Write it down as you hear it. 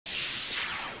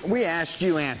We asked,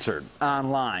 you answered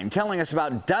online, telling us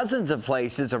about dozens of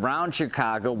places around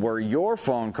Chicago where your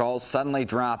phone calls suddenly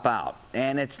drop out.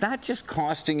 And it's not just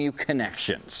costing you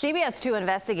connections. CBS 2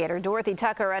 investigator Dorothy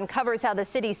Tucker uncovers how the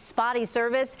city's spotty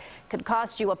service could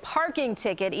cost you a parking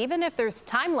ticket even if there's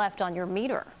time left on your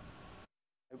meter.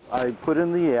 I put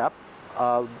in the app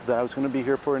that I was going to be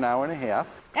here for an hour and a half.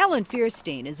 Alan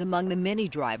Fierstein is among the many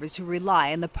drivers who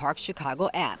rely on the Park Chicago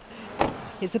app.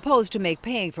 It's supposed to make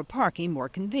paying for parking more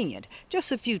convenient.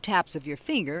 Just a few taps of your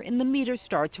finger and the meter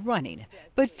starts running.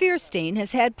 But Fierstein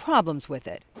has had problems with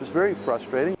it. It was very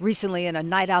frustrating. Recently, in a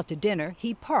night out to dinner,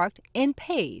 he parked and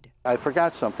paid. I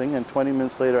forgot something, and 20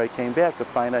 minutes later I came back to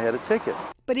find I had a ticket.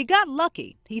 But he got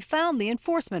lucky. He found the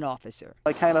enforcement officer.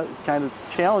 I kind of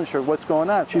challenged her, what's going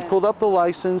on? She pulled up the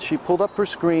license, she pulled up her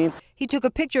screen. He took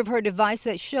a picture of her device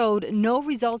that showed no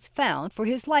results found for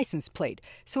his license plate,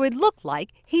 so it looked like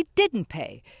he didn't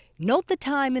pay. Note the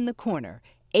time in the corner,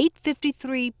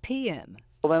 8:53 p.m.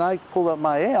 Well, then I pulled up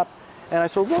my app, and I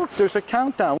said, look, there's a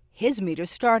countdown. His meter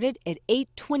started at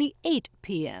 8:28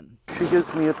 p.m. She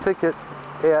gives me a ticket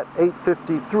at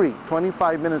 8:53,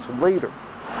 25 minutes later.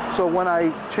 So when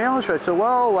I challenged her, I said,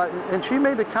 well, and she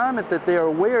made the comment that they are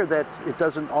aware that it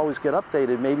doesn't always get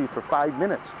updated, maybe for 5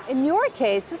 minutes. In your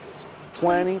case, this was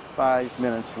 25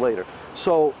 minutes later.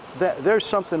 So there's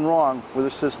something wrong with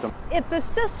the system. If the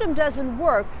system doesn't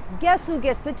work, guess who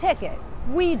gets the ticket?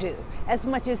 We do, as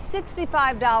much as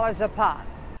 $65 a pop.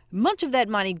 Much of that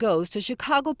money goes to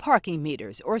Chicago Parking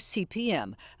Meters, or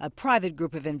CPM, a private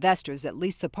group of investors that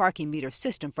leased the parking meter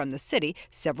system from the city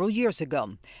several years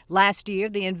ago. Last year,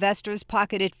 the investors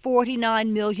pocketed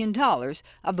 $49 million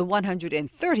of the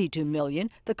 $132 million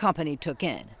the company took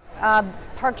in.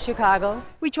 Park Chicago.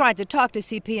 We tried to talk to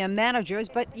CPM managers,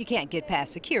 but you can't get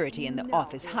past security in the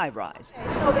office high-rise.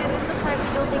 So it is a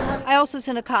private building. I also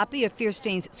sent a copy of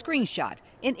Fierstein's screenshot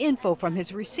and info from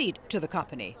his receipt to the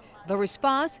company. The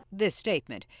response? This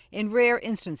statement. In rare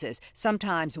instances,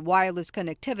 sometimes wireless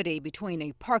connectivity between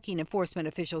a parking enforcement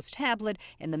official's tablet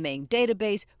and the main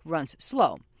database runs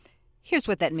slow. Here's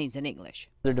what that means in English.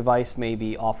 Their device may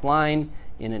be offline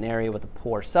in an area with a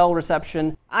poor cell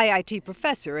reception. IIT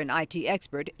professor and IT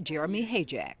expert Jeremy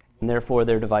Hajak. And therefore,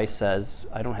 their device says,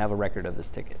 I don't have a record of this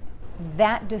ticket.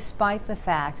 That despite the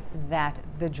fact that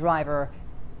the driver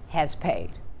has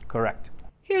paid. Correct.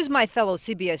 Here's my fellow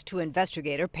CBS 2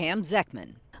 investigator, Pam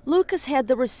Zeckman. Lucas had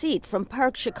the receipt from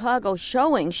Park Chicago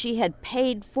showing she had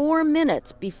paid 4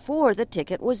 minutes before the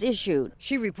ticket was issued.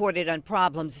 She reported on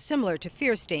problems similar to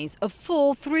Fierstein's a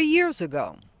full 3 years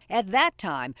ago. At that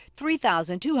time,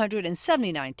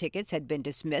 3,279 tickets had been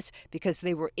dismissed because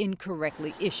they were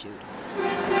incorrectly issued.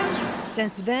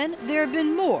 Since then, there have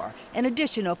been more, an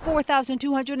additional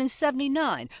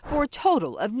 4,279, for a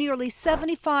total of nearly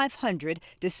 7,500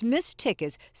 dismissed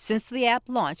tickets since the app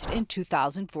launched in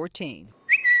 2014.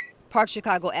 Park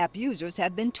Chicago app users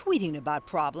have been tweeting about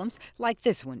problems like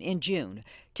this one in June.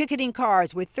 Ticketing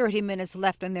cars with 30 minutes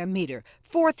left on their meter,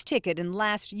 fourth ticket in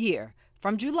last year.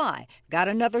 From July, got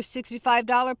another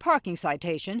 $65 parking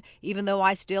citation, even though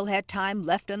I still had time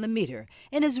left on the meter.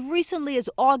 And as recently as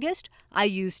August, I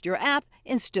used your app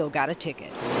and still got a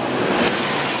ticket.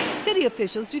 City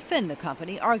officials defend the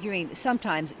company, arguing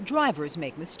sometimes drivers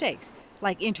make mistakes,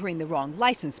 like entering the wrong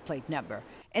license plate number,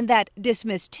 and that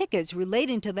dismissed tickets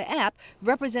relating to the app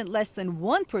represent less than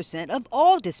 1% of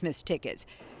all dismissed tickets.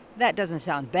 That doesn't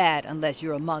sound bad unless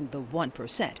you're among the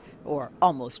 1%, or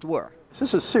almost were.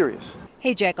 This is serious.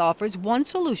 Hajak offers one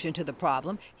solution to the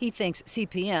problem. He thinks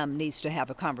CPM needs to have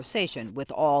a conversation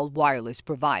with all wireless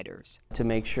providers. To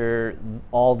make sure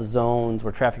all the zones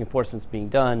where traffic enforcement is being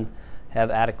done have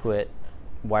adequate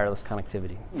wireless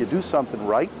connectivity. You do something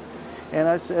right, and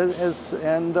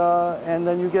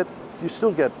then you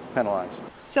still get penalized.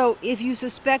 So if you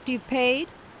suspect you've paid,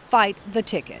 fight the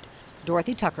ticket.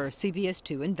 Dorothy Tucker, CBS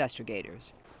 2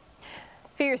 Investigators.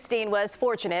 Fierstein was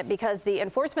fortunate because the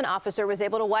enforcement officer was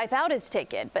able to wipe out his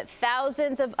ticket, but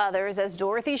thousands of others, as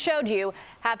Dorothy showed you,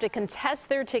 have to contest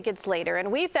their tickets later.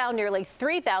 And we found nearly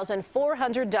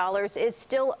 $3,400 is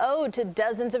still owed to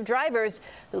dozens of drivers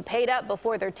who paid up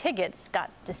before their tickets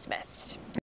got dismissed.